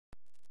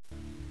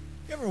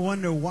ever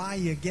wonder why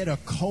you get a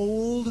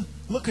cold?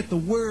 Look at the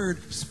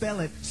word,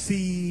 spell it,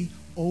 see,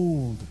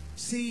 old.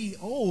 See,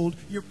 old,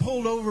 you're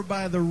pulled over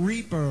by the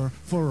reaper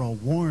for a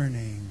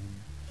warning.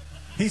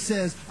 He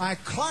says, I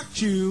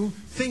clocked you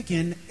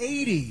thinking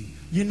 80.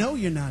 You know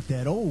you're not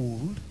that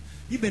old.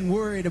 You've been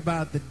worried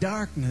about the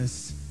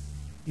darkness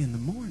in the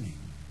morning.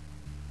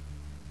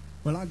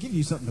 Well, I'll give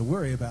you something to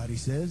worry about, he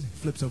says. He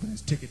flips open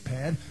his ticket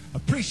pad.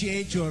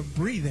 Appreciate your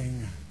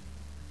breathing.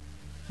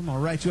 I'm going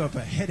to write you up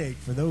a headache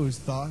for those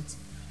thoughts.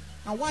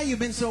 Now, why you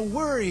been so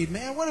worried,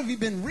 man? What have you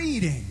been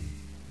reading?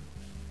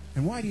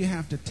 And why do you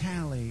have to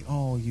tally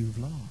all you've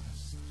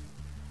lost?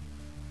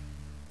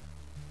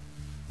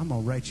 I'm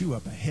going to write you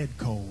up a head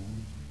cold.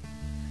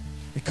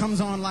 It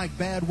comes on like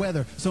bad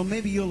weather, so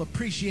maybe you'll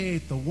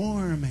appreciate the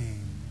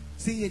warming.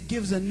 See, it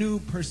gives a new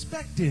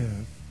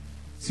perspective.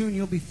 Soon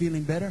you'll be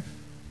feeling better.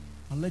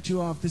 I'll let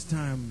you off this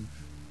time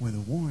with a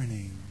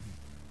warning.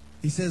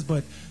 He says,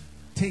 but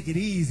take it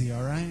easy,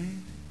 all right?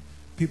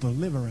 People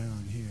live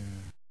around here.